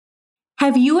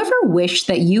Have you ever wished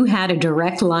that you had a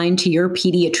direct line to your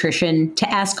pediatrician to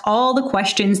ask all the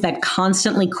questions that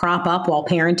constantly crop up while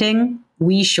parenting?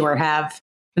 We sure have.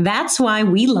 That's why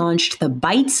we launched the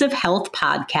Bites of Health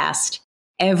podcast.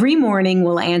 Every morning,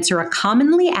 we'll answer a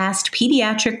commonly asked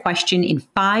pediatric question in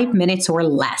 5 minutes or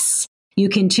less. You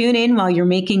can tune in while you're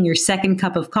making your second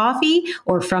cup of coffee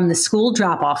or from the school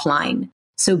drop-off line.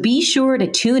 So be sure to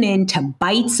tune in to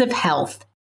Bites of Health,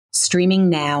 streaming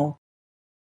now.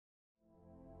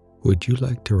 Would you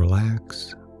like to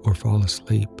relax or fall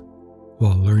asleep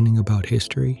while learning about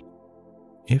history?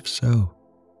 If so,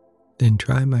 then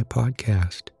try my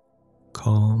podcast,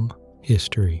 Calm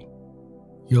History.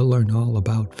 You'll learn all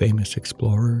about famous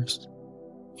explorers,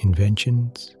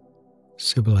 inventions,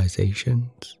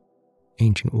 civilizations,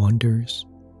 ancient wonders,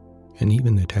 and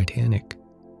even the Titanic.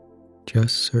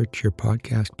 Just search your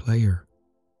podcast player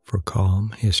for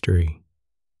Calm History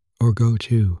or go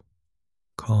to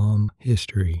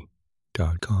calmhistory.com.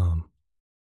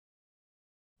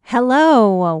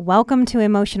 Hello, welcome to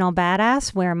Emotional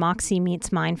Badass, where Moxie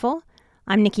meets Mindful.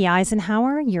 I'm Nikki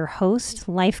Eisenhower, your host,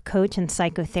 life coach, and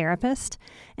psychotherapist.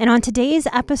 And on today's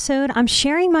episode, I'm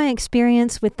sharing my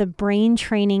experience with the brain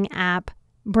training app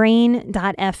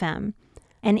Brain.fm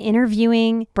and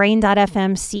interviewing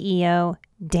Brain.fm CEO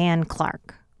Dan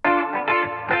Clark.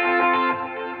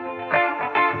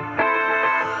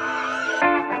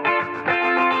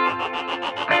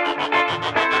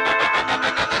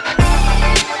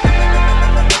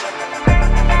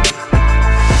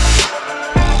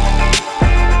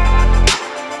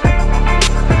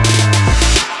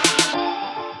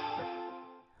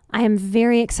 I am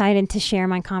very excited to share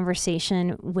my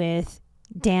conversation with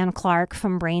Dan Clark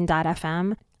from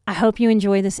Brain.fm. I hope you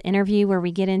enjoy this interview where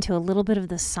we get into a little bit of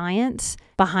the science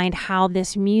behind how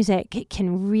this music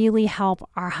can really help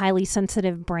our highly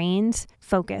sensitive brains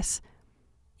focus.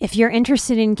 If you're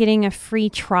interested in getting a free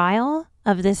trial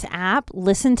of this app,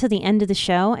 listen to the end of the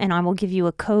show and I will give you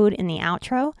a code in the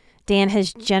outro. Dan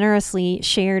has generously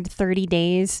shared 30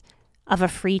 days of a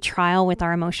free trial with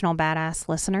our Emotional Badass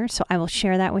listeners. So I will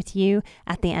share that with you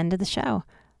at the end of the show.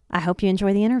 I hope you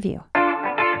enjoy the interview.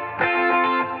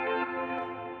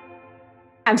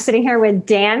 I'm sitting here with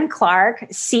Dan Clark,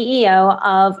 CEO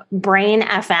of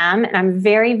Brain.fm, and I'm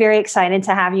very, very excited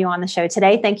to have you on the show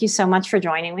today. Thank you so much for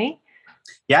joining me.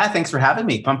 Yeah, thanks for having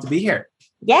me. Pumped to be here.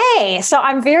 Yay. So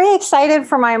I'm very excited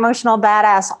for my Emotional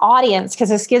Badass audience because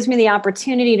this gives me the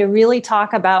opportunity to really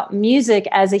talk about music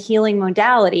as a healing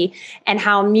modality and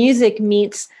how music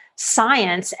meets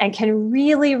science and can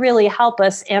really, really help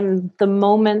us in the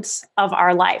moments of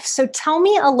our life. So tell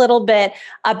me a little bit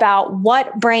about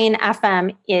what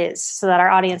Brain.fm is so that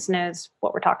our audience knows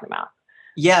what we're talking about.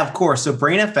 Yeah, of course. So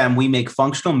Brain.fm, we make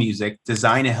functional music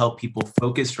designed to help people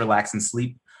focus, relax, and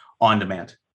sleep on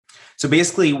demand. So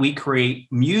basically, we create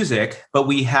music, but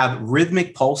we have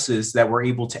rhythmic pulses that we're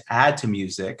able to add to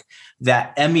music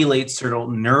that emulate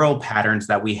certain neural patterns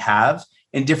that we have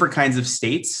in different kinds of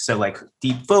states. So like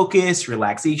deep focus,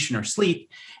 relaxation, or sleep.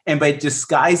 And by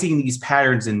disguising these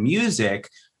patterns in music,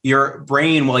 your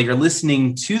brain, while you're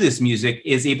listening to this music,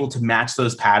 is able to match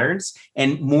those patterns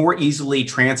and more easily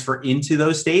transfer into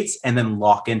those states and then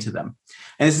lock into them.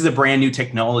 And this is a brand new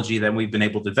technology that we've been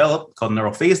able to develop called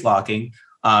neural phase locking.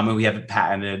 And we have it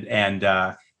patented. And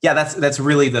that's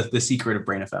really the secret of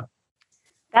Brain.fm.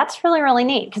 That's really, really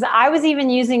neat because I was even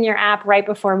using your app right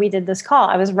before we did this call.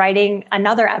 I was writing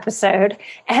another episode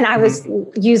and I was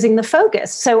using the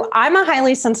focus. So I'm a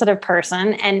highly sensitive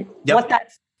person. And what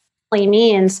that really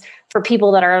means for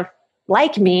people that are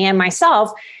like me and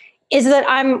myself is that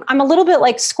I'm a little bit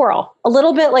like squirrel, a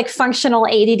little bit like functional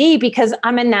ADD because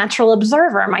I'm a natural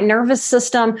observer. My nervous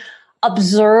system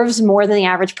observes more than the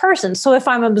average person. So if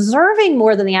I'm observing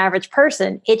more than the average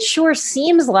person, it sure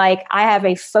seems like I have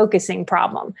a focusing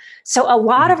problem. So a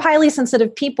lot of highly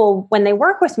sensitive people, when they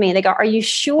work with me, they go, "Are you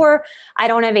sure I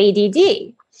don't have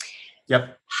ADD?"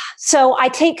 Yep. So I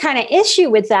take kind of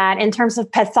issue with that in terms of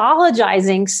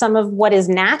pathologizing some of what is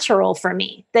natural for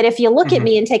me. That if you look at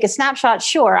me and take a snapshot,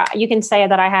 sure, you can say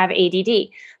that I have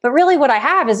ADD. But really what I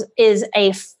have is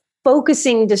a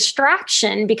focusing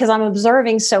distraction because I'm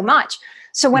observing so much.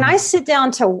 So when I sit down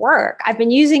to work, I've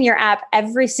been using your app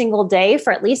every single day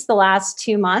for at least the last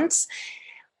 2 months.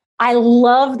 I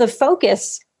love the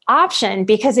focus option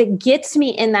because it gets me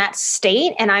in that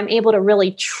state and I'm able to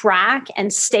really track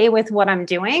and stay with what I'm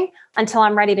doing until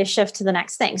I'm ready to shift to the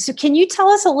next thing. So can you tell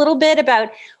us a little bit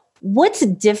about what's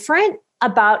different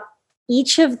about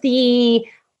each of the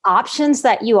options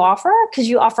that you offer? Because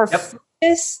you offer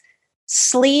focus,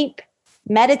 sleep,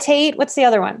 meditate. What's the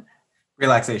other one?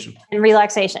 Relaxation. And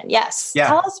relaxation. Yes. Yeah.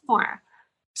 Tell us more.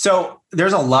 So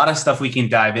there's a lot of stuff we can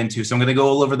dive into. So I'm going to go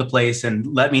all over the place, and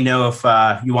let me know if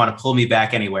you want to pull me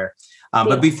back anywhere.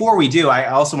 But before we do, I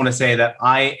also want to say that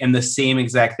I am the same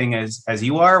exact thing as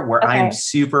you are, where I am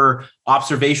super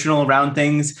observational around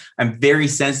things. I'm very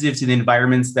sensitive to the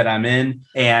environments that I'm in.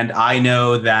 And I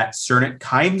know that certain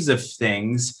kinds of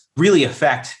things really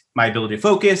affect my ability to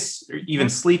focus, or even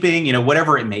sleeping,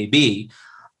 whatever it may be.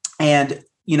 And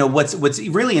what's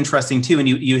really interesting too, and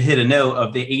you hit a note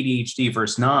of the ADHD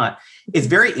versus not, it's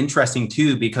very interesting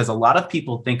too, because a lot of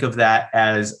people think of that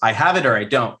as I have it or I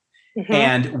don't. Mm-hmm.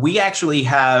 And we actually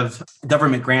have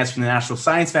government grants from the National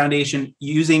Science Foundation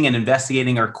using and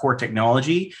investigating our core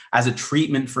technology as a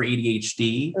treatment for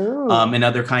ADHD and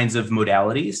other kinds of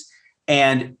modalities.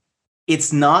 And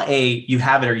it's not you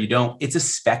have it or you don't. It's a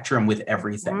spectrum with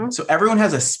everything. Mm-hmm. So everyone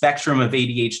has a spectrum of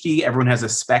ADHD. Everyone has a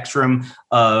spectrum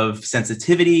of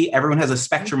sensitivity. Everyone has a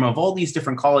spectrum of all these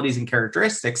different qualities and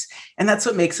characteristics. And that's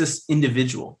what makes us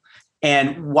individual.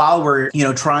 And while we're,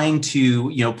 trying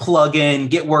to, plug in,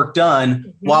 get work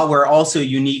done, while we're also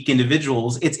unique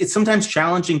individuals, it's sometimes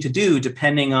challenging to do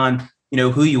depending on,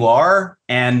 who you are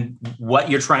and what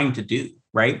you're trying to do.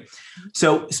 Right.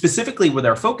 So specifically with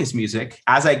our focus music,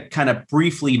 as I kind of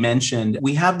briefly mentioned,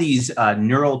 we have these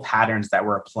neural patterns that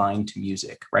we're applying to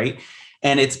music. Right.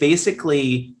 And it's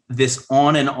basically this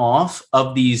on and off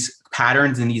of these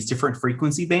patterns in these different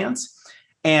frequency bands.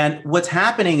 And what's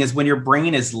happening is when your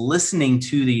brain is listening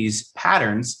to these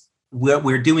patterns, what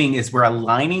we're doing is we're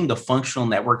aligning the functional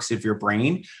networks of your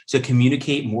brain to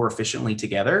communicate more efficiently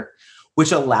together,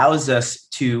 which allows us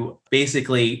to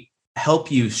basically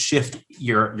help you shift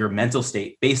your mental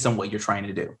state based on what you're trying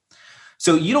to do.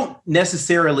 So you don't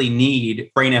necessarily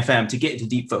need Brain FM to get into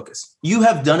deep focus. You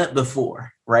have done it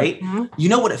before, right? Mm-hmm. You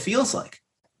know what it feels like.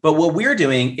 But what we're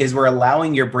doing is we're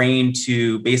allowing your brain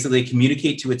to basically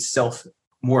communicate to itself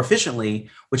more efficiently,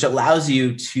 which allows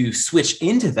you to switch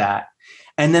into that.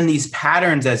 And then these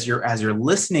patterns, as you're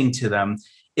listening to them,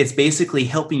 it's basically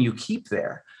helping you keep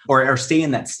there or stay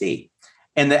in that state.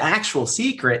 And the actual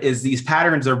secret is these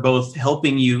patterns are both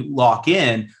helping you lock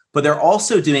in, but they're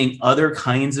also doing other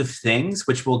kinds of things,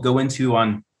 which we'll go into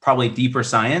on probably deeper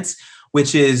science,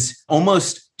 which is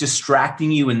almost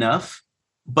distracting you enough,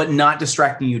 but not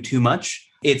distracting you too much.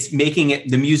 It's making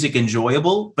the music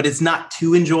enjoyable, but it's not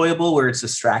too enjoyable where it's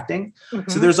distracting. Mm-hmm.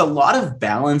 So there's a lot of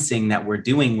balancing that we're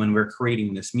doing when we're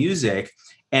creating this music.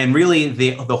 And really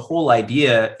the whole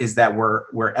idea is that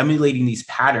we're emulating these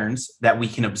patterns that we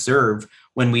can observe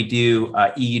when we do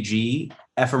EEG,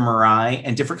 fMRI,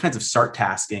 and different kinds of SART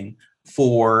tasking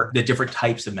for the different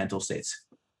types of mental states.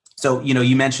 So,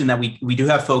 you mentioned that we do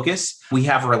have focus, we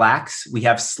have relax, we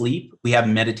have sleep, we have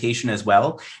meditation as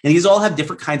well. And these all have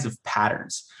different kinds of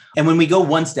patterns. And when we go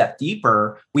one step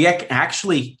deeper, we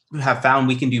actually have found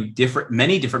we can do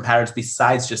many different patterns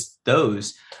besides just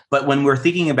those. But when we're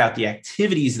thinking about the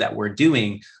activities that we're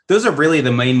doing, those are really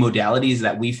the main modalities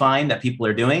that we find that people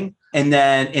are doing. And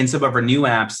then in some of our new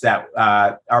apps that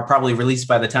are probably released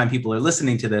by the time people are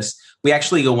listening to this, we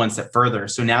actually go one step further.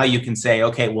 So now you can say,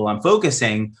 okay, well, I'm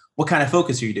focusing. What kind of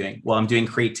focus are you doing? Well, I'm doing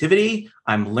creativity,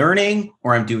 I'm learning,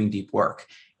 or I'm doing deep work.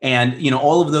 And,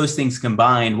 all of those things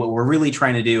combined, what we're really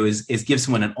trying to do is give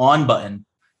someone an on button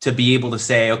to be able to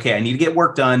say, okay, I need to get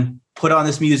work done, put on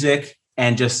this music,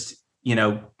 and just,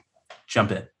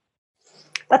 jump in.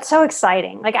 That's so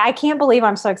exciting. Like, I can't believe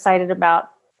I'm so excited about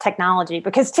technology,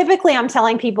 because typically I'm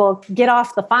telling people get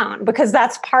off the phone, because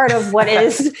that's part of what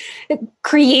is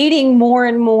creating more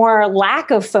and more lack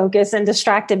of focus and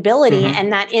distractibility. Mm-hmm.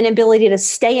 And that inability to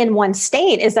stay in one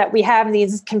state is that we have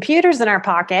these computers in our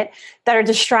pocket that are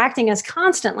distracting us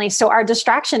constantly. So our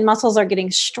distraction muscles are getting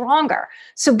stronger.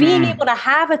 So being able to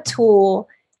have a tool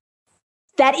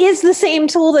that is the same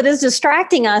tool that is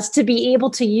distracting us, to be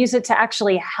able to use it to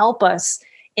actually help us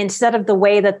instead of the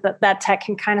way that tech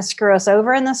can kind of screw us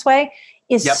over in this way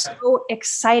is so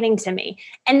exciting to me.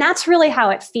 And that's really how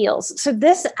it feels. So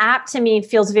this app to me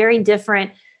feels very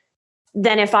different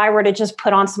than if I were to just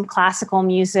put on some classical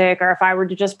music, or if I were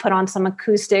to just put on some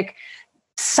acoustic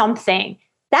something.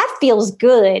 That feels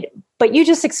good, but you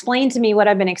just explained to me what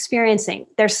I've been experiencing.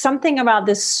 There's something about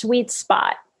this sweet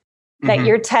spot that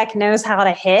your tech knows how to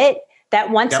hit,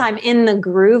 that once I'm in the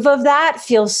groove of that,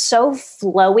 feels so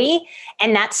flowy.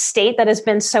 And that state that has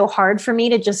been so hard for me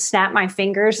to just snap my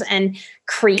fingers and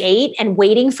create, and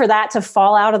waiting for that to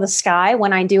fall out of the sky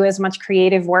when I do as much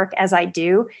creative work as I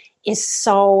do, is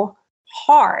so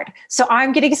hard. So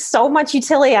I'm getting so much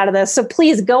utility out of this. So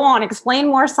please go on, explain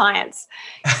more science.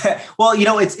 Well,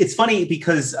 it's funny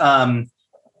because,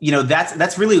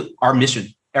 that's really our mission.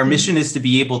 Our mission is to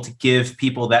be able to give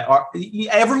people that are,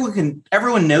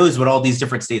 everyone knows what all these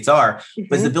different states are,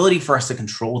 but it's the ability for us to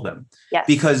control them. Yes.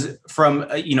 Because from,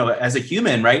 as a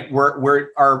human, right,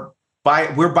 we're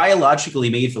biologically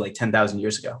made for like 10,000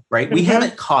 years ago, right? We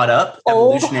haven't caught up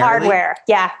old evolutionarily. hardware.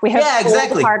 Yeah. We have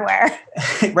exactly. old hardware.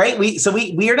 Right.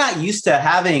 We are not used to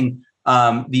having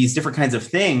these different kinds of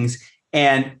things.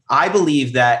 And I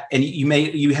believe that, and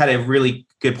you had a really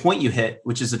good point you hit,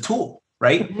 which is a tool.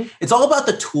 Right? It's all about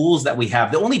the tools that we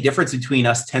have. The only difference between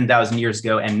us 10,000 years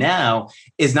ago and now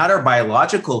is not our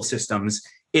biological systems.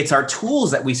 It's our tools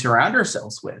that we surround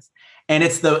ourselves with. And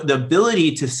it's the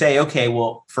ability to say, okay,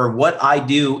 well, for what I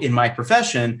do in my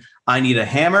profession, I need a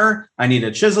hammer, I need a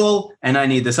chisel, and I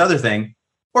need this other thing.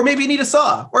 Or maybe you need a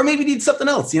saw, or maybe you need something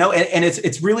else, and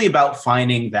it's really about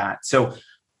finding that. So,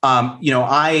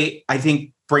 I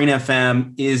think Brain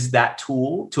FM is that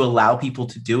tool to allow people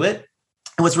to do it.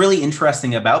 And what's really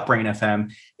interesting about Brain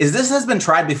FM is this has been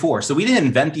tried before. So we didn't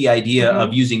invent the idea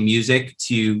of using music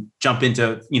to jump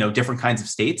into, different kinds of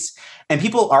states. And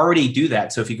people already do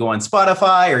that. So if you go on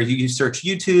Spotify or you search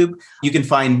YouTube, you can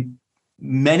find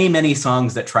many, many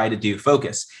songs that try to do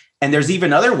focus. And there's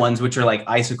even other ones which are like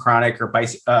isochronic or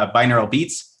binaural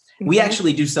beats. We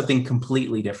actually do something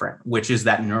completely different, which is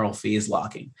that neural phase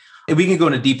locking. And we can go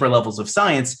into deeper levels of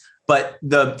science, but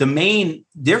the main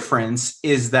difference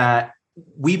is that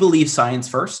we believe science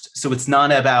first. So it's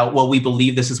not about, well, we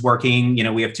believe this is working.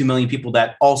 We have 2 million people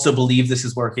that also believe this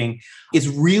is working. It's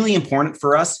really important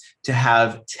for us to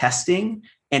have testing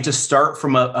and to start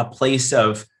from a place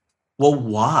of, well,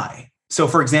 why? So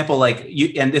for example,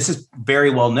 and this is very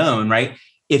well known, right?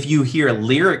 If you hear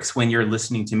lyrics when you're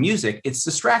listening to music, it's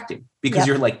distracting because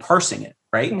you're like parsing it,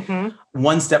 right?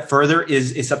 One step further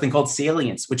is something called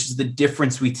salience, which is the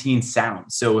difference between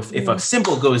sounds. So if a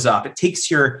cymbal goes up, it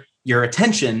takes your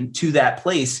attention to that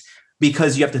place,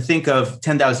 because you have to think of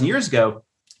 10,000 years ago,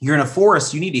 you're in a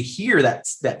forest, you need to hear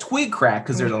that twig crack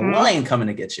because there's a lion coming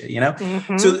to get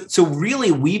you, So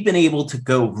really we've been able to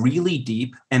go really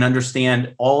deep and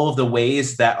understand all of the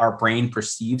ways that our brain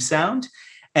perceives sound,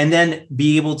 and then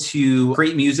be able to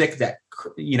create music that,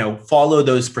 follow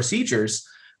those procedures.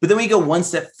 But then we go one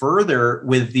step further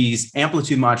with these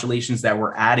amplitude modulations that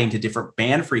we're adding to different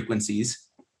band frequencies.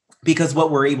 Because what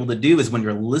we're able to do is when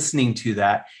you're listening to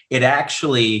that, it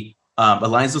actually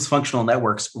aligns those functional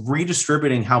networks,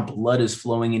 redistributing how blood is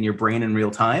flowing in your brain in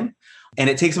real time. And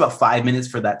it takes about 5 minutes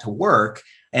for that to work.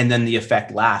 And then the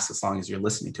effect lasts as long as you're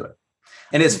listening to it.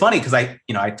 And it's funny because I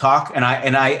talk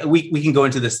and we can go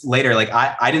into this later. Like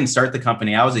I didn't start the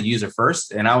company. I was a user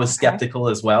first and I was skeptical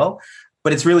as well.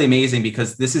 But it's really amazing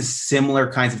because this is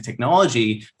similar kinds of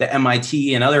technology that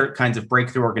MIT and other kinds of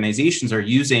breakthrough organizations are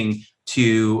using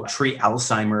to treat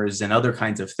Alzheimer's and other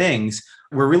kinds of things.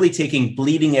 We're really taking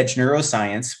bleeding edge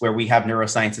neuroscience, where we have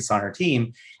neuroscientists on our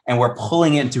team, and we're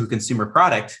pulling it into a consumer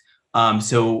product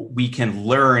so we can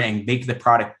learn and make the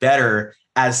product better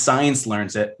as science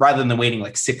learns it, rather than waiting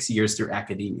like 6 years through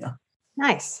academia.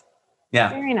 Nice. Yeah.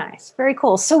 Very nice. Very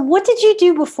cool. So what did you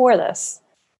do before this?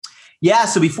 Yeah.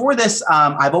 So before this,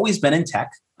 I've always been in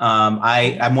tech.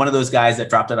 I'm one of those guys that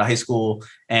dropped out of high school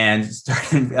and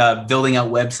started building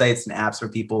out websites and apps for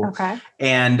people. Okay.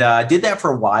 And did that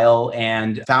for a while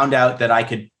and found out that I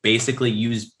could basically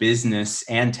use business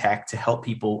and tech to help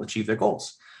people achieve their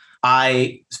goals.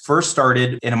 I first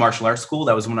started in a martial arts school.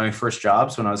 That was one of my first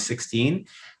jobs when I was 16.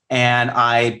 And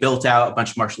I built out a bunch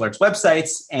of martial arts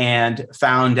websites and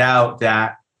found out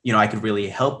that, I could really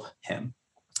help him.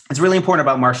 It's really important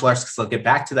about martial arts because I'll get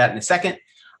back to that in a second.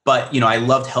 But, I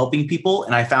loved helping people,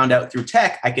 and I found out through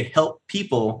tech, I could help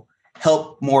people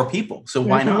help more people. So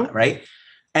why not? Right.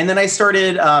 And then I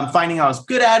started finding I was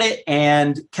good at it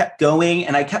and kept going.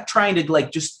 And I kept trying to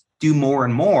just do more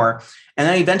and more. And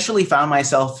then I eventually found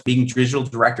myself being digital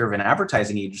director of an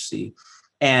advertising agency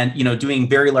and, doing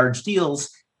very large deals.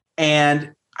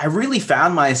 And I really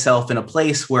found myself in a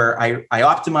place where I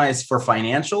optimized for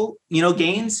financial,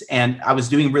 gains, and I was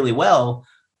doing really well.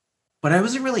 But I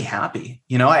wasn't really happy.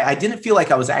 I didn't feel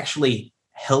like I was actually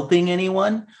helping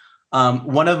anyone.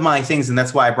 One of my things, and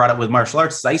that's why I brought it with martial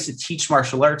arts, is I used to teach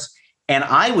martial arts, and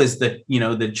I was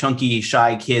the chunky,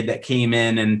 shy kid that came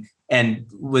in and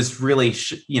was really,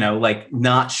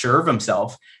 not sure of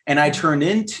himself. And I turned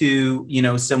into,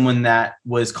 someone that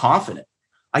was confident.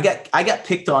 I got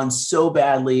picked on so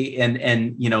badly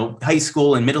in high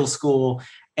school and middle school,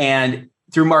 and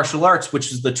through martial arts,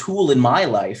 which is the tool in my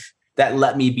life that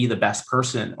let me be the best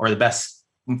person or the best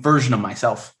version of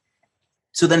myself.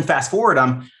 So then fast forward,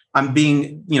 I'm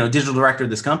being, digital director of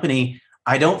this company.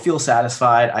 I don't feel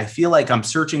satisfied. I feel like I'm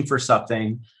searching for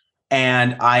something.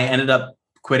 And I ended up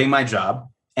quitting my job.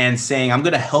 and saying, I'm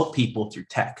going to help people through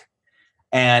tech.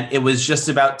 And it was just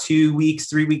about 2 weeks,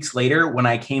 3 weeks later when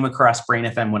I came across Brain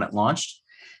FM when it launched.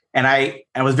 And I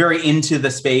was very into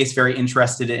the space, very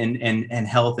interested in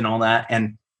health and all that,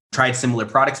 and tried similar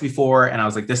products before. And I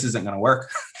was like, this isn't going to work.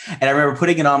 And I remember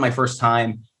putting it on my first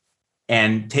time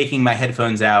and taking my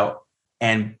headphones out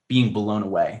and being blown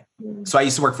away. So I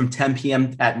used to work from 10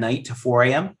 p.m. at night to 4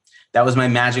 a.m. That was my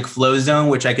magic flow zone,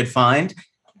 which I could find.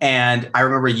 And I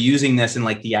remember using this in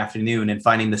like the afternoon and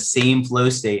finding the same flow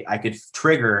state I could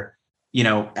trigger,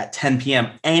 at 10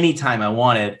 p.m. anytime I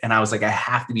wanted. And I was like, I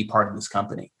have to be part of this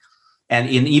company. And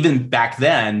even back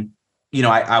then,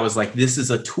 I was like, this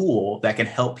is a tool that can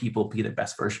help people be the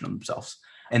best version of themselves.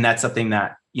 And that's something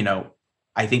that,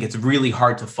 I think it's really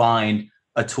hard to find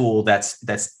a tool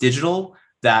that's digital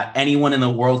that anyone in the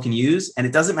world can use. And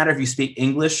it doesn't matter if you speak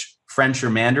English, French, or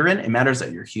Mandarin. It matters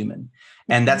that you're human.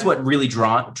 And that's what really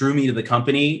drew me to the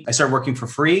company. I started working for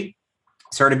free,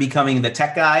 started becoming the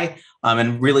tech guy,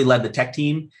 and really led the tech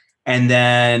team. And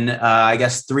then I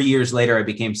guess 3 years later, I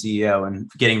became CEO and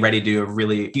getting ready to do a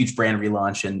really huge brand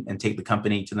relaunch and take the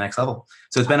company to the next level.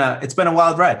 So it's been a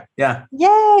wild ride. Yeah.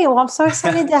 Yay. Well, I'm so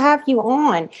excited to have you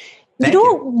on. You know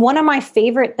what one of my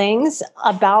favorite things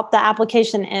about the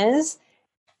application is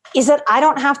that I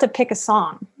don't have to pick a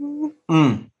song.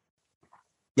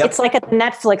 Yep. It's like a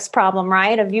Netflix problem,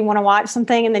 right? If you want to watch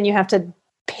something and then you have to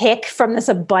pick from this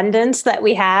abundance that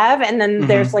we have, and then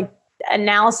there's like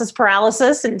analysis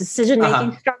paralysis and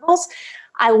decision-making struggles.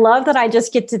 I love that I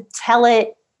just get to tell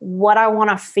it what I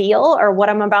want to feel or what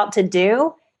I'm about to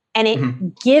do. And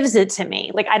it gives it to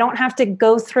me. Like, I don't have to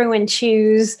go through and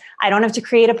choose. I don't have to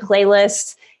create a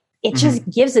playlist. It just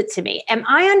gives it to me. Am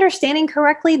I understanding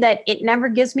correctly that it never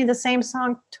gives me the same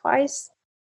song twice?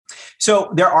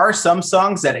 So there are some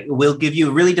songs that it will give you.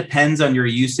 It really depends on your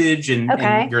usage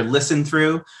and your listen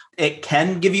through. It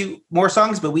can give you more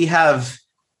songs, but we have,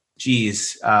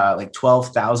 like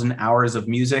 12,000 hours of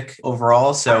music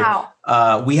overall. So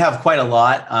we have quite a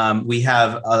lot. We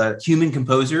have human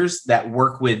composers that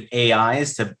work with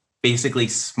AIs to basically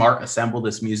smart assemble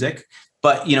this music.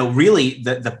 But, really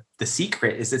the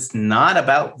secret is it's not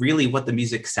about really what the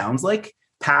music sounds like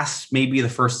past maybe the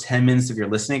first 10 minutes of your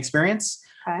listening experience,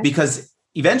 because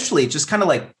eventually it just kind of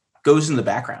like goes in the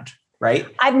background, right?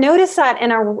 I've noticed that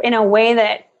in a way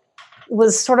that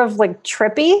was sort of like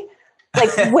trippy.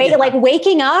 Like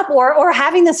waking up or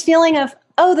having this feeling of,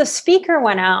 oh, the speaker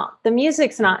went out, the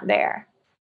music's not there.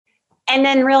 And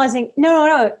then realizing,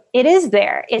 no, it is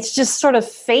there. It's just sort of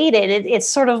faded. It's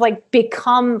sort of like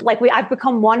become like I've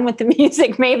become one with the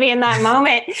music maybe in that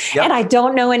moment. And I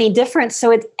don't know any difference.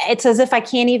 So it's as if I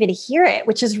can't even hear it,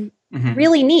 which is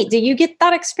really neat. Do you get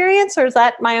that experience, or is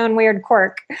that my own weird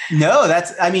quirk? No,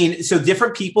 so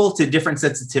different people to different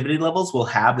sensitivity levels will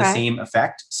have the same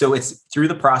effect. So it's through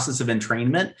the process of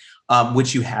entrainment,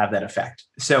 which you have that effect.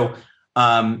 So,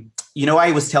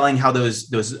 I was telling how those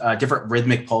different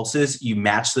rhythmic pulses, you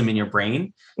match them in your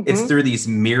brain. It's through these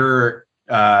mirror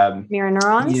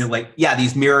neurons.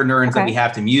 These mirror neurons that we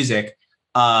have to music.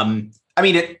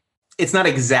 It's not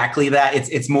exactly that.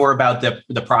 It's more about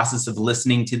the process of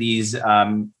listening to these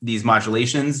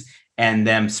modulations and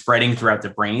them spreading throughout the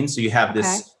brain. So you have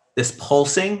this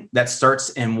pulsing that starts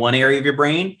in one area of your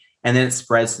brain and then it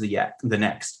spreads to the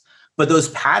next. But those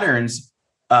patterns,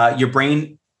 your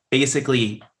brain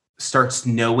basically starts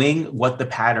knowing what the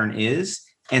pattern is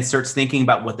and starts thinking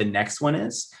about what the next one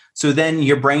is. So then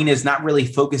your brain is not really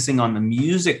focusing on the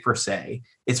music per se.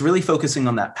 It's really focusing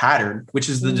on that pattern, which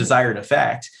is the desired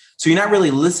effect. So you're not really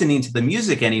listening to the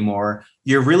music anymore.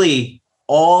 You're really,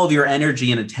 all of your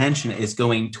energy and attention is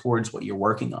going towards what you're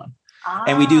working on.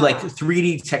 And we do like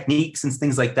 3D techniques and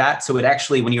things like that. So it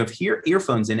actually, when you have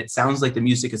earphones in, it sounds like the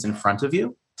music is in front of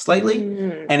you slightly.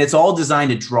 And it's all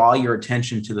designed to draw your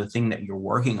attention to the thing that you're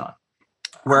working on.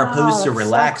 Where opposed to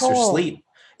relax or sleep.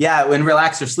 Yeah, when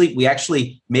relax or sleep, we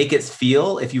actually make it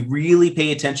feel, if you really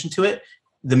pay attention to it,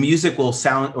 the music will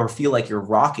sound or feel like you're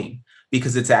rocking,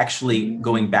 because it's actually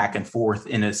going back and forth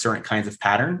in a certain kinds of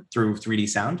pattern through 3D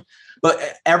sound. But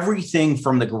everything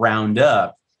from the ground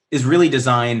up is really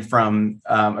designed from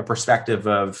a perspective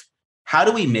of, how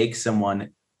do we make someone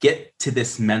get to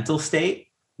this mental state?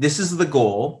 This is the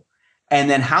goal. And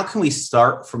then how can we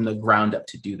start from the ground up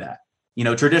to do that?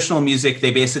 Traditional music,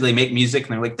 they basically make music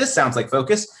and they're like, this sounds like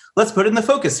focus. Let's put it in the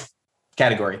focus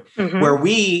category, where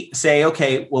we say,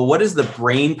 okay, well, what is the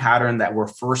brain pattern that we're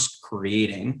first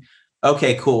creating?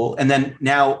 Okay, cool. And then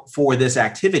now for this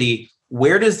activity,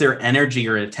 where does their energy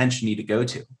or attention need to go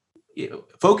to?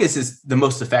 Focus is the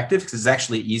most effective because it's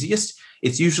actually easiest.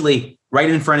 It's usually right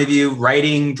in front of you,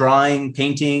 writing, drawing,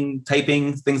 painting,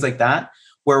 typing, things like that.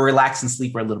 where relax and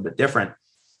sleep are a little bit different.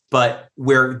 But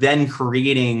we're then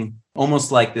creating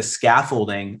almost like this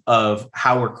scaffolding of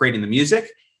how we're creating the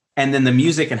music. And then the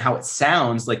music and how it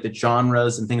sounds, like the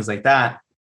genres and things like that,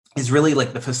 is really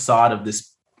like the facade of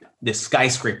this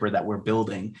skyscraper that we're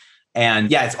building. And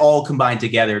yeah, it's all combined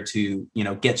together to,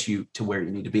 get you to where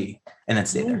you need to be and then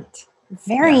stay there.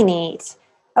 Very neat.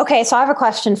 Okay, so I have a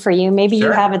question for you. Maybe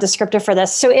you have a descriptor for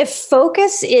this. So if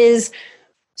focus is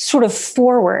sort of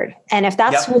forward, and if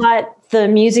that's what the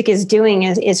music is doing,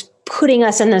 is putting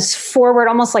us in this forward,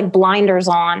 almost like blinders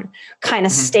on kind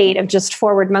of state of just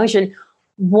forward motion,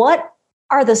 what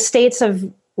are the states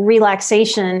of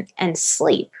relaxation and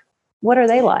sleep? What are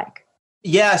they like?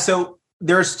 Yeah, so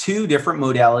there's two different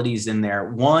modalities in there.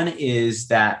 One is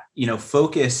that,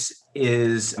 focus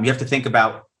is, you have to think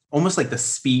about almost like the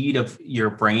speed of your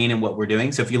brain and what we're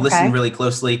doing. So if you listen really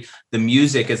closely, the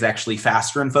music is actually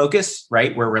faster in focus,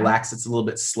 right? Where relax, it's a little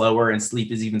bit slower, and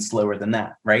sleep is even slower than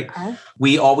that, right?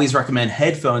 We always recommend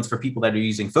headphones for people that are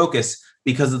using focus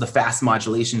because of the fast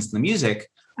modulations in the music.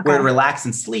 Where relax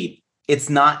and sleep, it's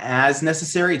not as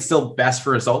necessary. It's still best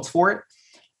for results for it.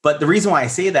 But the reason why I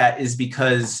say that is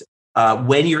because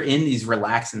when you're in these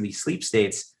relax and these sleep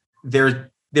states,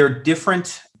 they're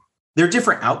different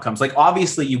outcomes. Like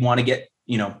obviously you want to get,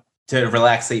 to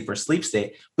relax, sleep or sleep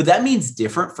state, but that means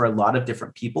different for a lot of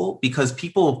different people because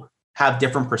people have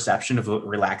different perception of what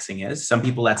relaxing is. Some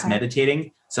people that's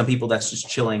meditating, some people that's just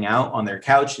chilling out on their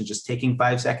couch and just taking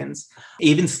 5 seconds,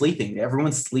 even sleeping.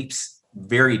 Everyone sleeps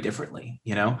very differently,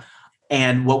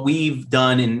 And what we've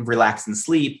done in relax and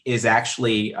sleep is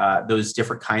actually those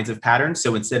different kinds of patterns.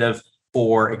 So instead of,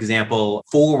 for example,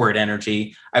 forward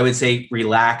energy, I would say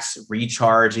relax,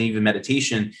 recharge, and even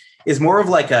meditation is more of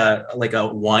like a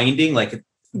winding,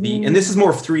 and this is more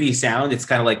of 3D sound. It's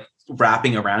kind of like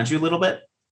wrapping around you a little bit.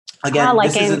 Again,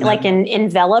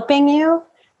 enveloping you.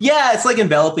 Yeah, it's like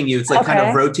enveloping you. It's like kind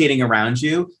of rotating around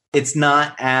you. It's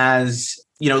not as,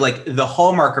 like the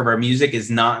hallmark of our music is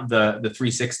not the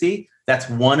 360. That's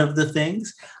one of the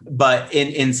things. But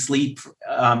in sleep,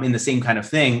 in the same kind of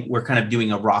thing, we're kind of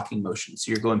doing a rocking motion.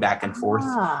 So you're going back and forth,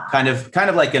 kind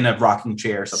of like in a rocking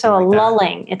chair or something. So like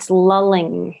lulling, it's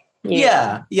lulling.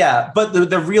 Yeah. But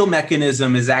the real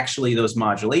mechanism is actually those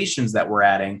modulations that we're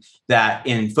adding that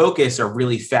in focus are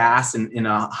really fast and in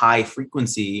a high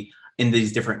frequency in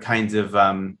these different kinds of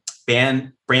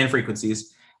band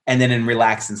frequencies. And then in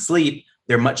relax and sleep,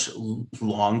 they're much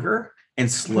longer and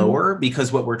slower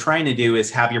because what we're trying to do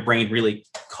is have your brain really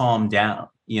calm down,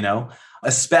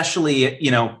 especially,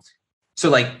 so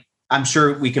like, I'm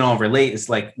sure we can all relate. It's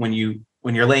like when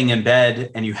you're laying in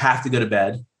bed and you have to go to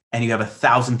bed and you have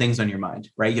 1,000 things on your mind,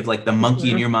 right? You have like the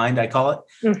monkey in your mind, I call it.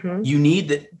 You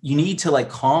need to like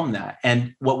calm that.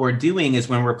 And what we're doing is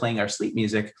when we're playing our sleep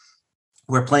music,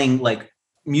 we're playing like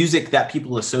music that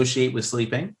people associate with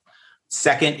sleeping.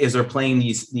 Second is we're playing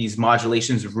these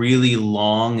modulations really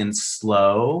long and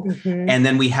slow. And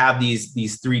then we have these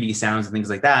 3D sounds and things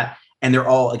like that. And they're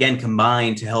all, again,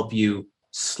 combined to help you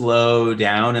slow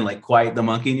down and like quiet the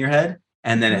monkey in your head.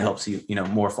 And then it helps you,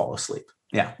 more fall asleep.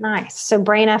 Yeah. Nice. So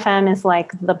Brain FM is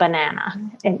like the banana.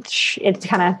 It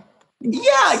kind of. Yeah,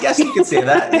 I guess you could say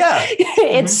that. Yeah.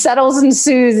 It settles and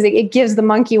soothes. It gives the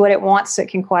monkey what it wants so it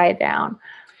can quiet down.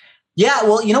 Yeah.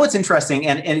 Well, what's interesting,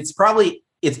 and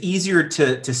it's easier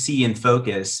to see in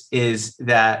focus is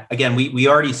that, again, we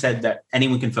already said that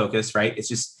anyone can focus, right?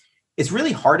 It's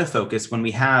really hard to focus when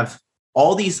we have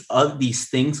all these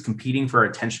things competing for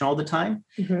attention all the time.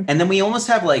 And then we almost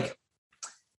have like,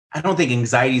 I don't think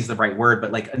anxiety is the right word,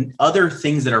 but like other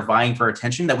things that are vying for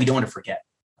attention that we don't want to forget,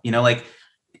 like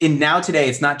today,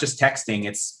 it's not just texting,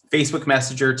 it's Facebook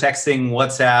Messenger, texting,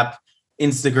 WhatsApp,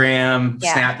 Instagram,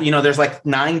 Snap, there's like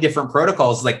 9 different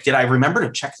protocols. Like, did I remember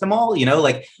to check them all? You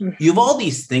have all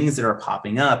these things that are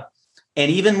popping up. And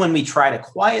even when we try to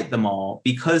quiet them all,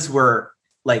 because we're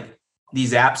like,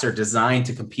 these apps are designed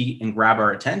to compete and grab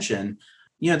our attention,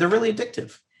 they're really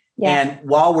addictive. Yeah. And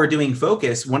while we're doing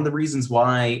focus, one of the reasons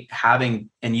why having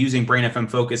and using Brain FM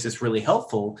Focus is really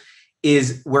helpful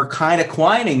is we're kind of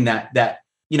quieting that,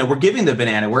 we're giving the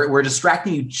banana, we're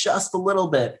distracting you just a little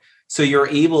bit. So you're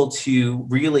able to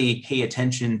really pay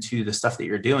attention to the stuff that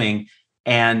you're doing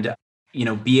and,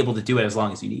 be able to do it as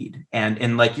long as you need.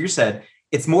 And like you said,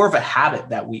 it's more of a habit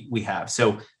that we have.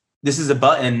 So this is a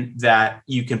button that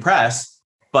you can press,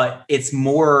 but it's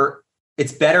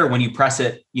better when you press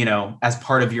it, as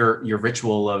part of your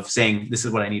ritual of saying, this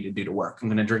is what I need to do to work. I'm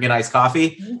going to drink an iced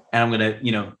coffee and I'm going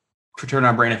to, turn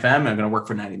on Brain FM and I'm going to work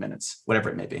for 90 minutes, whatever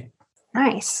it may be.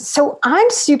 Nice. So I'm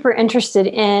super interested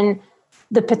in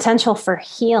the potential for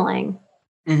healing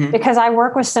because I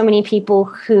work with so many people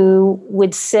who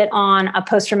would sit on a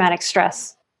post-traumatic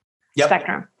stress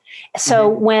spectrum. So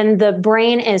when the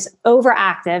brain is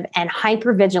overactive and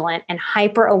hypervigilant and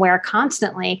hyper aware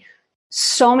constantly,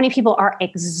 so many people are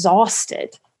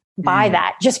exhausted by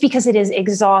that, just because it is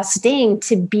exhausting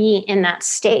to be in that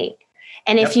state.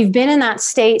 And if you've been in that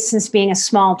state since being a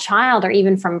small child, or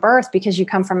even from birth, because you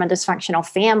come from a dysfunctional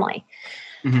family,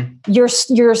 your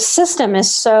system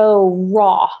is so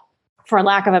raw, for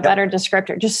lack of a better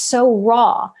descriptor, just so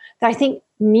raw, that I think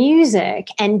music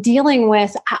and dealing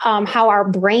with how our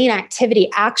brain activity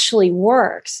actually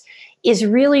works is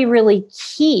really, really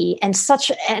key, and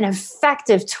such an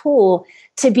effective tool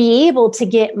to be able to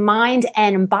get mind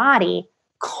and body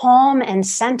calm and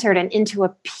centered and into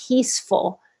a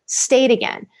peaceful state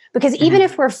again. Because even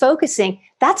if we're focusing,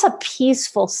 that's a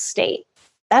peaceful state.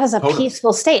 That is a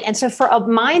peaceful state. And so for a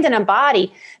mind and a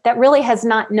body that really has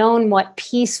not known what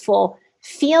peaceful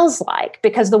feels like,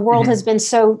 because the world has been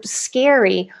so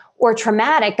scary or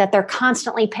traumatic that they're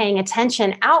constantly paying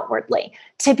attention outwardly,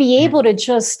 to be able to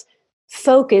just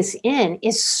focus in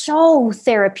is so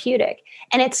therapeutic.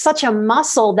 And it's such a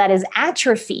muscle that is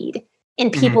atrophied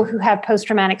in people who have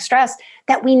post-traumatic stress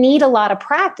that we need a lot of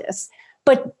practice.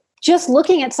 But just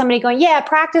looking at somebody going, yeah,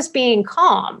 practice being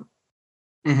calm.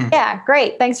 Yeah,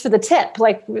 great. Thanks for the tip.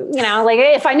 Like, like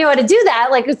if I knew how to do that,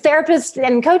 like therapists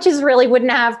and coaches really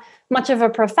wouldn't have much of a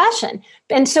profession.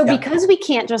 And so because we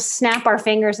can't just snap our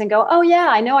fingers and go, oh yeah,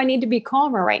 I know I need to be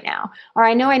calmer right now, or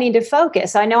I know I need to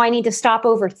focus. I know I need to stop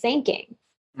overthinking.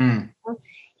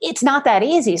 It's not that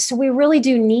easy. So we really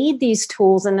do need these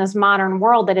tools in this modern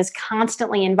world that is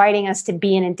constantly inviting us to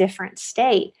be in a different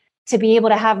state, to be able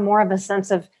to have more of a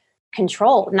sense of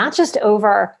control, not just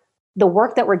over the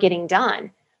work that we're getting done,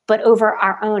 but over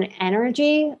our own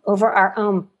energy, over our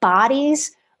own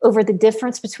bodies, over the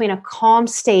difference between a calm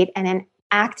state and an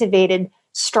activated,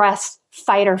 stressed,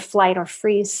 fight or flight or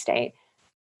freeze state.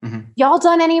 Y'all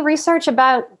done any research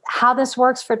about how this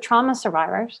works for trauma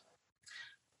survivors?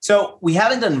 So we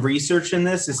haven't done research in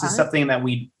this. This is something that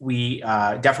we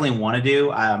definitely want to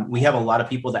do. We have a lot of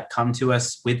people that come to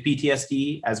us with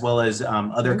PTSD, as well as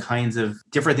other kinds of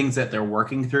different things that they're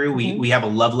working through. We have a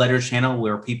love letters channel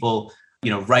where people,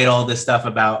 write all this stuff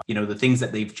about, the things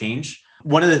that they've changed.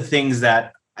 One of the things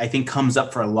that I think comes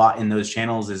up for a lot in those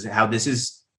channels is how this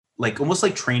is like almost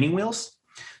like training wheels.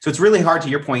 So it's really hard, to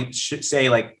your point, say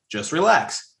like, just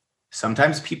relax.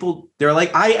 Sometimes people, they're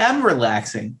like, I am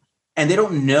relaxing. And they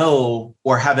don't know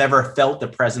or have ever felt the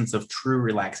presence of true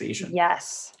relaxation.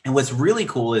 Yes. And what's really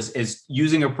cool is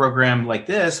using a program like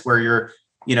this, where you're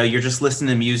just listening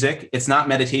to music. It's not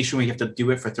meditation where you have to do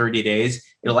it for 30 days.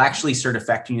 It'll actually start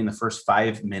affecting you in the first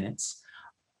 5 minutes.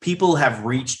 People have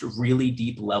reached really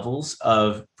deep levels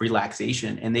of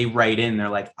relaxation, and they write in, they're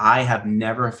like, I have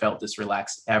never felt this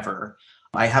relaxed ever.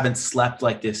 I haven't slept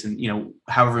like this in,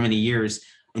 however many years.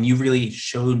 And you really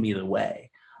showed me the way.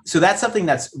 So that's something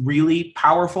that's really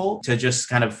powerful to just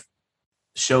kind of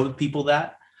show people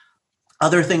that.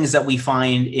 Other things that we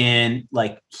find in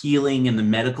like healing in the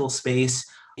medical space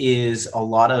is a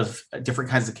lot of different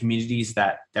kinds of communities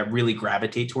that really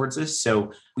gravitate towards this.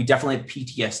 So we definitely have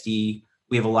PTSD.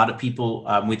 We have a lot of people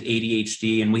with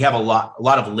ADHD, and we have a lot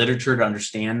of literature to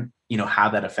understand, how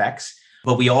that affects.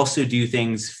 But we also do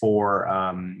things for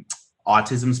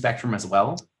autism spectrum as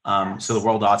well. So the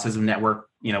World Autism Network,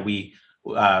 we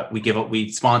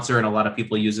sponsor, and a lot of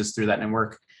people use us through that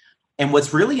network. And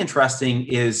what's really interesting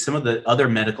is some of the other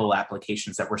medical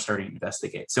applications that we're starting to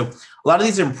investigate. So a lot of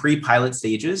these are in pre-pilot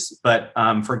stages, but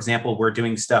for example, we're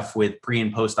doing stuff with pre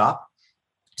and post-op.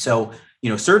 So,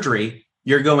 surgery,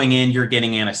 you're going in, you're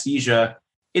getting anesthesia.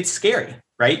 It's scary,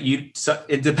 right?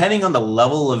 Depending on the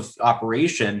level of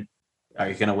operation, are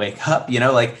you going to wake up?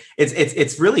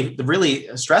 It's really,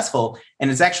 really stressful. And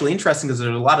it's actually interesting because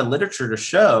there's a lot of literature to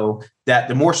show that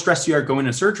the more stressed you are going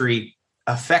to surgery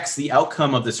affects the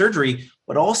outcome of the surgery,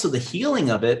 but also the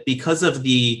healing of it, because of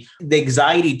the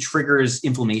anxiety triggers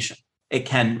inflammation. It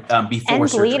can before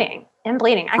surgery. And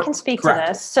bleeding. I can speak Correct.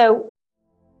 to this. So,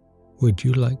 would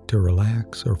you like to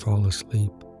relax or fall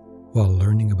asleep while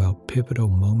learning about pivotal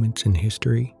moments in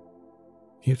history?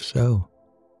 If so,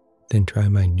 then try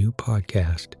my new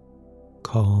podcast,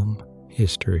 Calm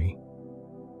History.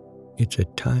 It's a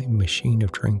time machine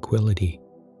of tranquility,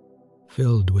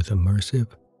 filled with immersive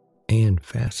and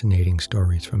fascinating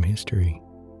stories from history.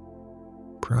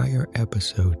 Prior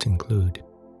episodes include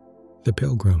The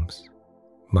Pilgrims,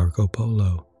 Marco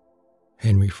Polo,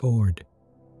 Henry Ford,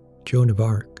 Joan of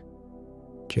Arc,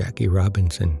 Jackie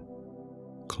Robinson,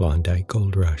 Klondike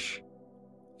Gold Rush,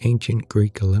 Ancient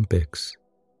Greek Olympics,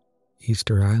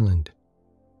 Easter Island,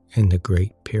 and the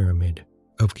Great Pyramid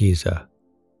of Giza.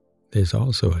 There's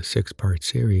also a 6-part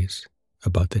series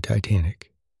about the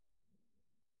Titanic.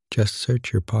 Just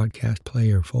search your podcast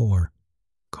player for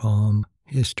Calm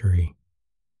History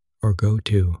or go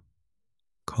to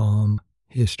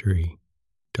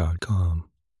calmhistory.com.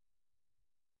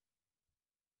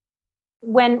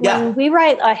 When we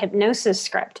write a hypnosis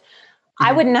script,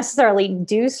 I wouldn't necessarily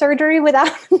do surgery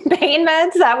without pain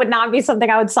meds. That would not be something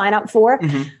I would sign up for.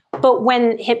 But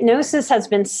when hypnosis has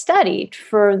been studied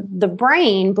for the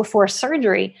brain before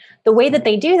surgery, the way that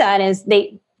they do that is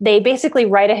they basically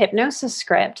write a hypnosis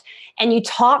script and you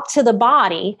talk to the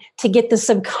body to get the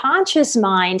subconscious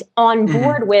mind on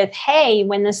board with, hey,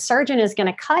 when the surgeon is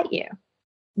going to cut you,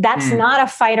 that's not a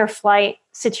fight or flight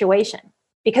situation.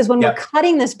 Because when we're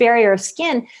cutting this barrier of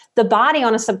skin, the body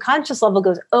on a subconscious level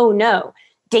goes, oh no,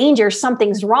 danger,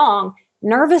 something's wrong.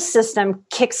 Nervous system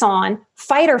kicks on,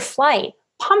 fight or flight,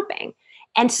 pumping.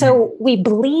 And so we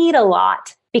bleed a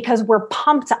lot because we're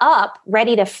pumped up,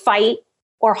 ready to fight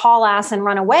or haul ass and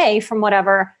run away from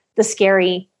whatever the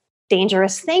scary,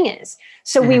 dangerous thing is.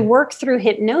 So we work through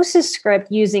hypnosis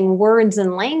script using words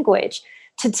and language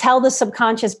to tell the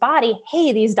subconscious body,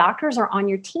 hey, these doctors are on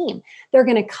your team. They're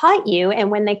going to cut you. And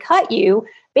when they cut you,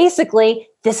 basically,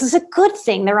 this is a good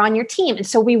thing. They're on your team. And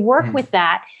so we work with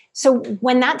that. So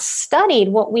when that's studied,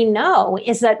 what we know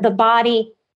is that the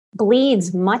body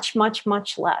bleeds much, much,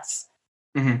 much less.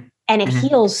 And it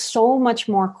heals so much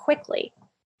more quickly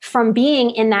from being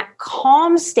in that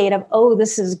calm state of, oh,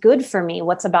 this is good for me.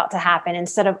 What's about to happen?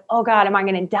 Instead of, oh God, am I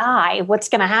going to die? What's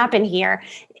going to happen here?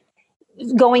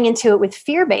 Going into it with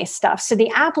fear-based stuff. So the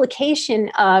application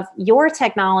of your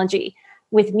technology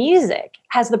with music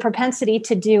has the propensity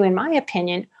to do, in my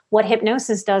opinion, what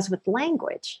hypnosis does with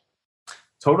language.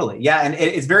 Totally. Yeah. And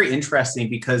it's very interesting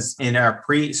because in our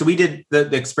so we did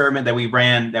the experiment that we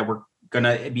ran that we're going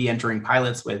to be entering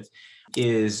pilots with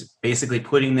is basically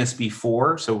putting this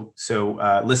before. So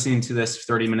listening to this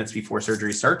 30 minutes before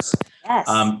surgery starts. Yes.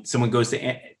 Someone goes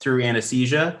through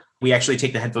anesthesia. We actually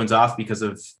take the headphones off because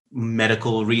of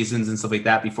medical reasons and stuff like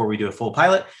that before we do a full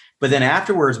pilot. But then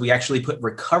afterwards, we actually put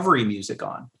recovery music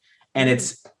on, and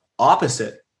it's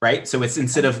opposite, right? So it's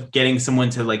instead of getting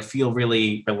someone to like feel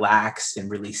really relaxed and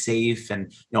really safe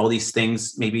and all these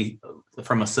things, maybe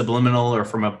from a subliminal or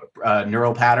from a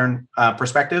neural pattern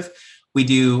perspective, we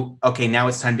do, okay, now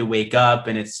it's time to wake up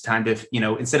and it's time to,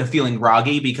 instead of feeling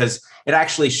groggy, because it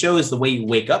actually shows the way you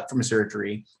wake up from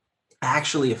surgery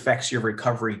actually affects your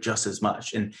recovery just as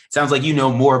much. And it sounds like you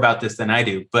know more about this than I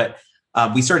do, but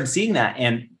we started seeing that.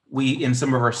 And we, in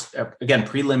some of our, again,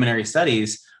 preliminary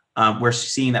studies, we're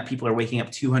seeing that people are waking up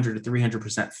 200 to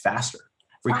 300% faster,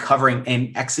 recovering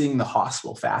and exiting the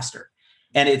hospital faster.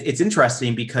 And it's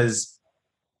interesting because,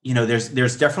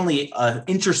 there's definitely an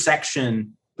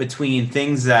intersection between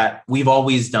things that we've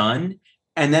always done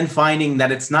and then finding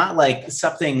that it's not like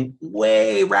something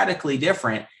way radically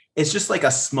different. It's just like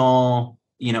a small,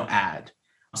 ad.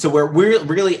 So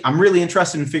I'm really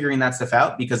interested in figuring that stuff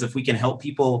out, because if we can help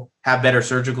people have better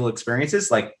surgical experiences,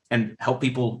 and help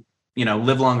people,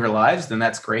 live longer lives, then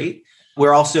that's great.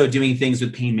 We're also doing things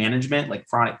with pain management, like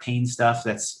chronic pain stuff.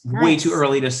 That's way too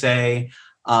early to say.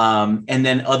 And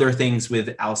then other things with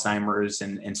Alzheimer's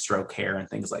and stroke care and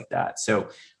things like that. So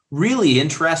really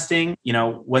interesting.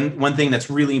 One thing that's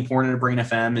really important to Brain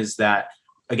FM is that,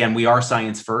 again, we are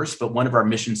science first, but one of our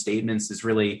mission statements is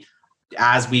really,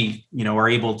 as we, are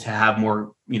able to have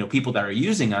more, people that are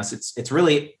using us, it's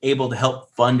really able to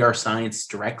help fund our science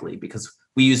directly, because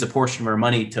we use a portion of our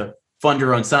money to fund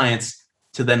our own science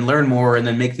to then learn more and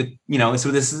then make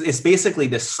so it's basically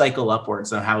this cycle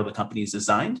upwards on how the company is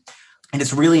designed. And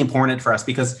it's really important for us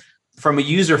because from a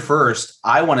user first,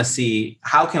 I want to see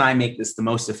how can I make this the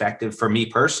most effective for me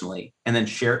personally, and then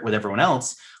share it with everyone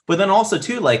else. But then also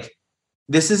too,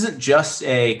 this isn't just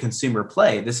a consumer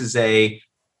play. This is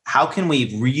how can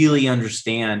we really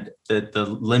understand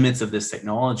the limits of this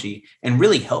technology and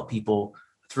really help people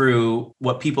through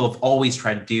what people have always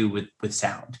tried to do with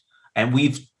sound. And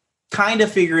we've kind of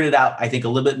figured it out, I think, a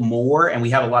little bit more, and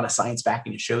we have a lot of science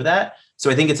backing to show that. So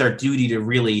I think it's our duty to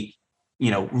really,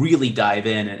 really dive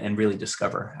in and really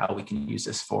discover how we can use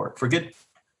this for good.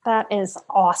 That is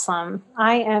awesome.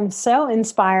 I am so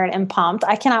inspired and pumped.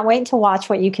 I cannot wait to watch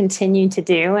what you continue to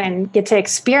do and get to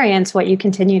experience what you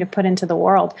continue to put into the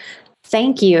world.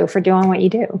 Thank you for doing what you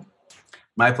do.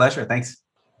 My pleasure. Thanks.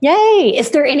 Yay.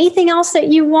 Is there anything else that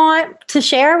you want to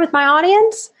share with my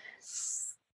audience?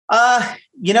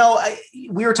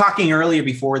 We were talking earlier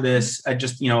before this,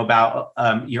 about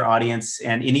your audience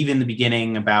and even in the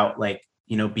beginning about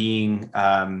being,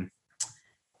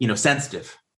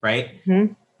 sensitive, right?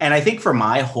 And I think for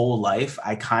my whole life,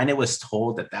 I kind of was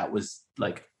told that was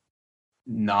like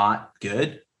not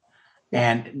good.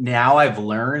 And now I've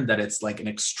learned that it's like an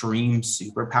extreme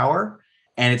superpower.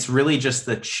 And it's really just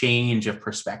the change of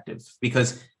perspective,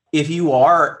 because if you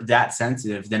are that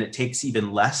sensitive, then it takes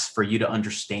even less for you to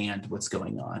understand what's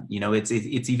going on.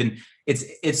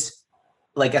 It's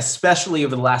like, especially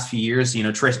over the last few years,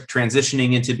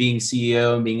 transitioning into being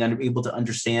CEO and being able to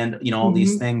understand, all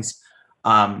these things.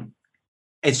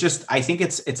 It's just, I think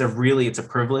it's a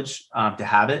privilege to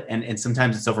have it. And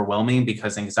sometimes it's overwhelming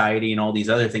because anxiety and all these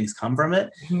other things come from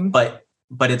it.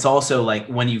 But it's also like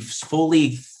when you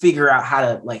fully figure out how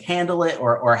to like handle it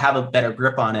or have a better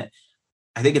grip on it,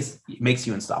 I think it makes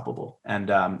you unstoppable. And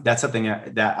that's something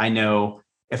that I know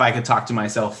if I could talk to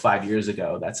myself 5 years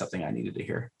ago, that's something I needed to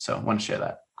hear. So I want to share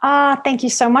that. Thank you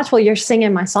so much. Well, you're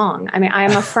singing my song. I mean, I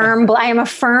am a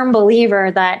firm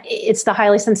believer that it's the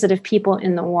highly sensitive people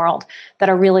in the world that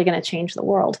are really going to change the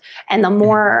world. And the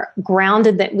more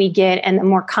grounded that we get and the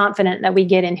more confident that we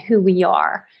get in who we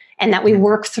are, and that we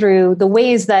work through the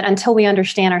ways that until we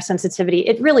understand our sensitivity,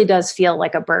 it really does feel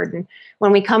like a burden.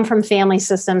 When we come from family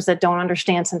systems that don't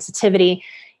understand sensitivity,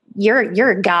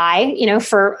 you're a guy,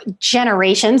 for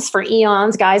generations, for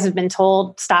eons, guys have been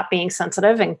told stop being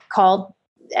sensitive and called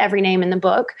every name in the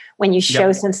book when you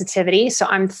show sensitivity. So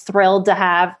I'm thrilled to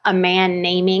have a man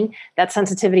naming that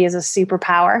sensitivity is a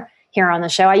superpower here on the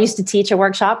show. I used to teach a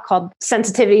workshop called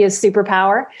Sensitivity is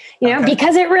Superpower,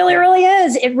 because it really, really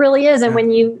is. It really is. And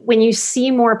when you see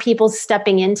more people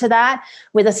stepping into that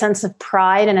with a sense of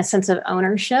pride and a sense of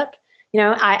ownership,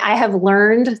 I have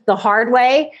learned the hard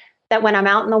way that when I'm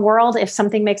out in the world, if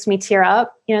something makes me tear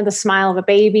up, the smile of a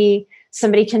baby,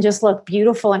 somebody can just look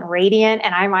beautiful and radiant,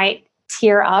 and I might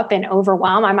tear up and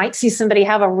overwhelm. I might see somebody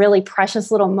have a really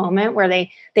precious little moment where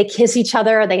they kiss each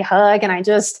other or they hug, and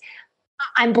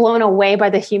I'm blown away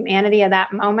by the humanity of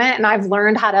that moment. And I've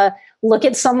learned how to look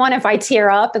at someone if I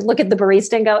tear up and look at the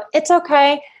barista and go, it's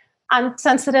okay. I'm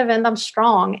sensitive and I'm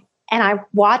strong. And I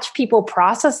watch people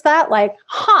process that like,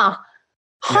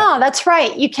 that's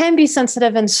right. You can be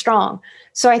sensitive and strong.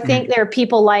 So I think there are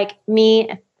people like me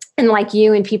and like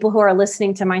you and people who are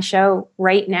listening to my show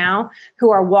right now who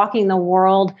are walking the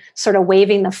world, sort of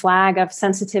waving the flag of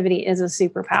sensitivity is a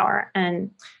superpower.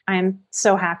 And I'm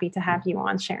so happy to have you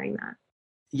on sharing that.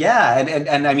 Yeah.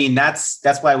 And I mean, that's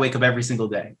why I wake up every single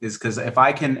day, is because if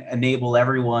I can enable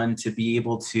everyone to be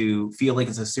able to feel like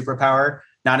it's a superpower,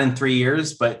 not in 3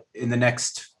 years, but in the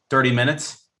next 30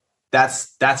 minutes,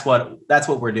 that's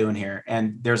what we're doing here.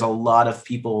 And there's a lot of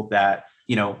people that,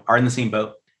 are in the same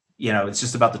boat. It's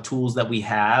just about the tools that we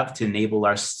have to enable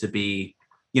us to be,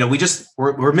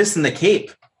 we're missing the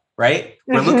cape, right?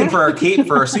 We're looking for our cape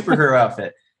for our superhero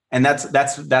outfit. And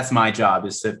that's my job,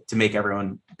 is to make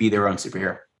everyone be their own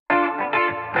superhero.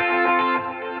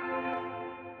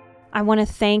 I want to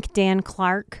thank Dan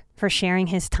Clark for sharing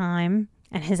his time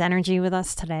and his energy with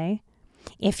us today.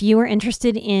 If you are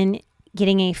interested in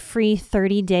getting a free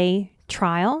 30-day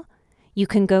trial, you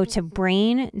can go to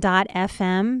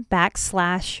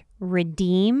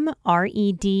brain.fm/redeem,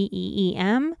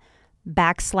 REDEEM,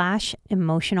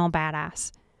 /emotional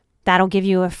badass. That'll give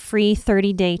you a free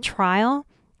 30-day trial.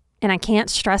 And I can't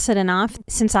stress it enough.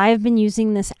 Since I've been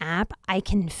using this app, I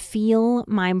can feel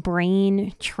my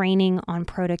brain training on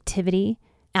productivity.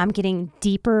 I'm getting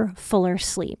deeper, fuller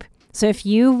sleep. So if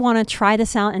you want to try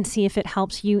this out and see if it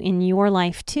helps you in your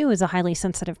life too as a highly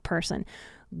sensitive person,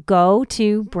 go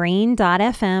to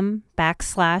brain.fm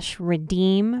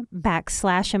 /redeem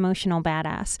 /emotional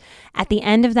badass. At the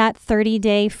end of that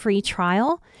 30-day free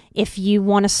trial, if you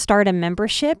want to start a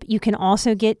membership, you can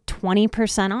also get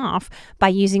 20% off by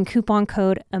using coupon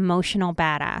code Emotional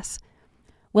Badass.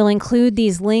 We'll include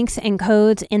these links and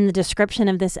codes in the description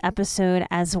of this episode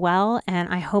as well, and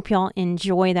I hope y'all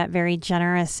enjoy that very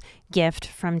generous gift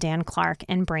from Dan Clark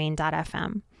and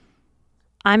Brain.fm.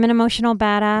 I'm an emotional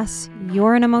badass,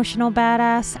 you're an emotional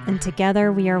badass, and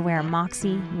together we are where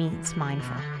Moxie meets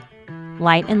mindful.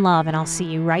 Light and love, and I'll see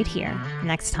you right here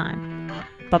next time.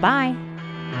 Bye-bye.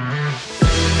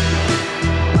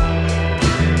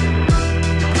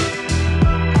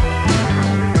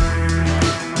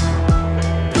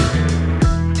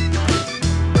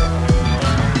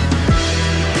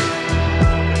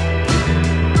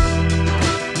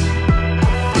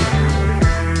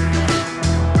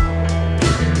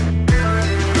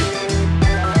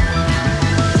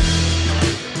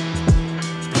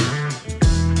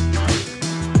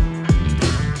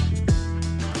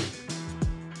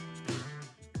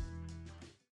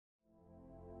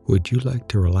 Would you like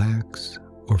to relax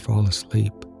or fall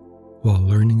asleep while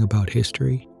learning about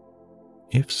history?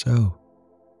 If so,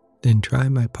 then try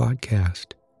my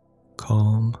podcast,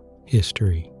 Calm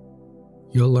History.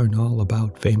 You'll learn all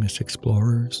about famous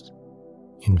explorers,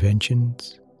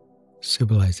 inventions,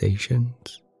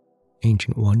 civilizations,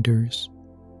 ancient wonders,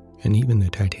 and even the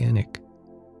Titanic.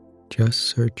 Just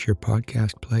search your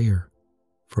podcast player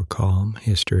for Calm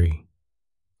History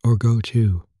or go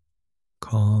to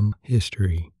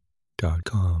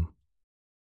calmhistory.com.